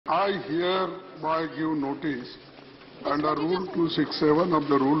I hereby give notice under Rule 267 of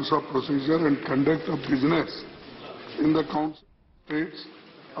the Rules of Procedure and Conduct of Business in the Council of States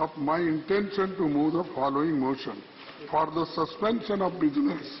of my intention to move the following motion for the suspension of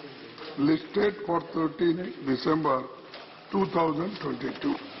business listed for 13 December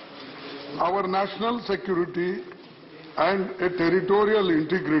 2022. Our national security and a territorial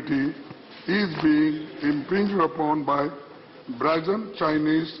integrity is being impinged upon by brazen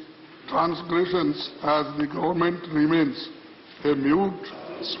Chinese transgressions as the government remains a mute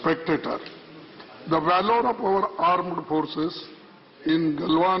spectator. The valor of our armed forces in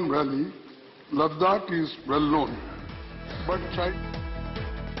Galwan Valley, Ladakh is well known, but China...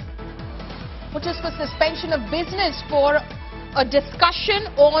 Notice for suspension of business for a discussion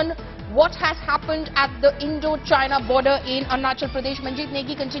on what has happened at the Indo-China border in Arunachal Pradesh. Manjeet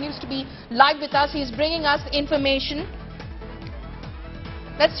Negi continues to be live with us. He is bringing us information.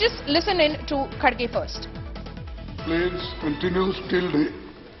 Let's just listen in to Kharge first. Planes continues till day.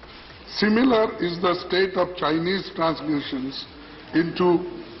 Similar is the state of Chinese transgressions into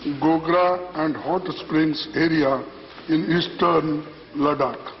Gogra and Hot Springs area in eastern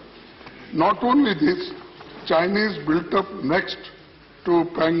Ladakh. Not only this, Chinese built up next to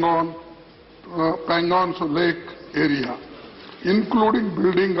Pangon's Lake area, including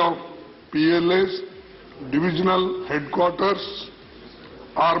building of PLAs, divisional headquarters,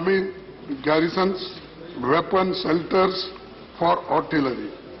 army garrisons, weapon shelters for artillery.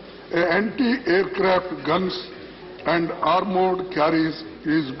 Anti-aircraft guns and armored carriers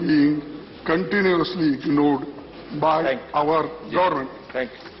is being continuously ignored by our government.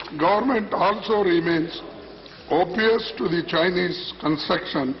 Government also remains oblivious to the Chinese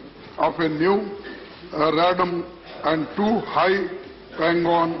construction of a new radom and two high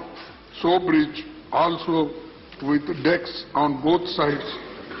Pangon Sow bridge, also with decks on both sides,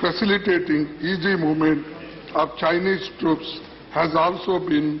 facilitating easy movement of Chinese troops, has also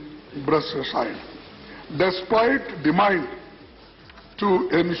been brushed aside. Despite demand to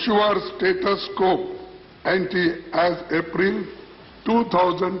ensure status quo ante as April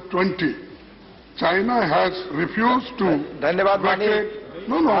 2020, China has refused to vacate.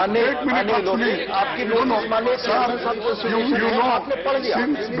 No, take me actually. You know,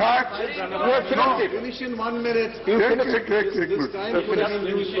 since back. Finish in 1 minute.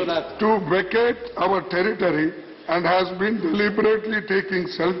 To vacate our territory and has been deliberately taking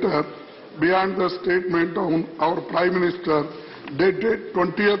shelter beyond the statement of our Prime Minister dated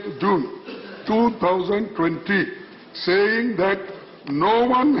 20th June 2020, saying that no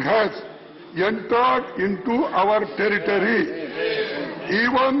one has entered into our territory.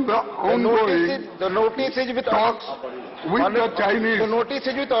 Even the ongoing talks with the Chinese. The notice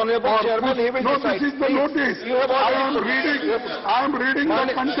is with Honorable Chairman. He will decide. This is the notice. I am reading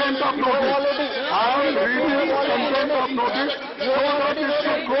the content of notice. I am reading the content of notice. So that it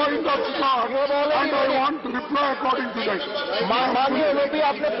should go in the slot, and I want to reply according to that.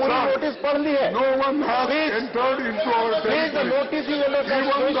 No one has entered into our territory. The notice is under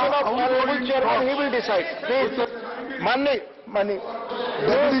consideration of Honorable Chairman. He will decide. Please.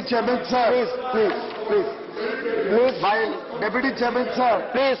 Deputy Chairman, sir. Please. Deputy Chairman, sir.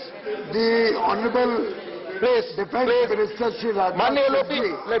 Please. The Honorable Defense Minister Shri Ladakh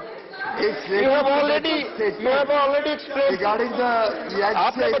you have already explained regarding the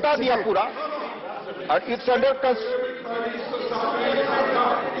Yangtse incident. It's under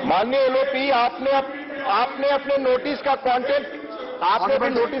माननीय LOP आपने अपने notice का content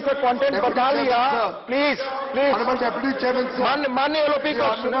बता लिया. Please Deputy Chairman, sir. माननीय LOP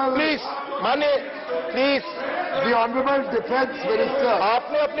please The Honorable Defense Minister.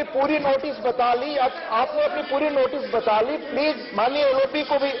 आपने अपनी पूरी नोटिस बता ली. प्लीज माननीय एलओपी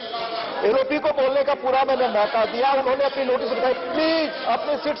को बोलने का पूरा मैंने मौका दिया. उन्होंने अपनी नोटिस बताई. प्लीज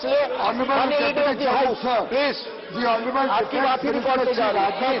अपने सीट्स ले. Please The Honorable Defense Minister Shri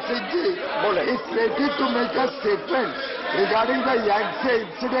Rajnath Singh Ji is ready to make a statement regarding the Yangtse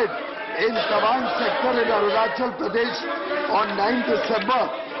incident in Tawang sector in Arunachal Pradesh on 9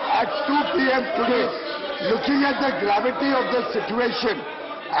 December at 2 p.m. today. Looking at the gravity of the situation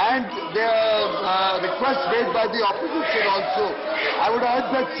and the request made by the opposition also, I would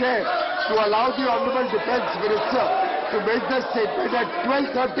urge the chair to allow the Honorable Defense Minister to make the statement at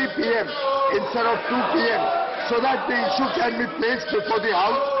 12:30 p.m. instead of 2 p.m. so that the issue can be placed before the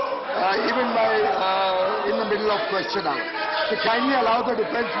House even in the middle of question hour. So kindly allow the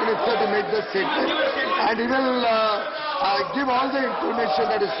Defense Minister to make the statement, and he will give all the information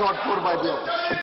that is sought for by the opposition.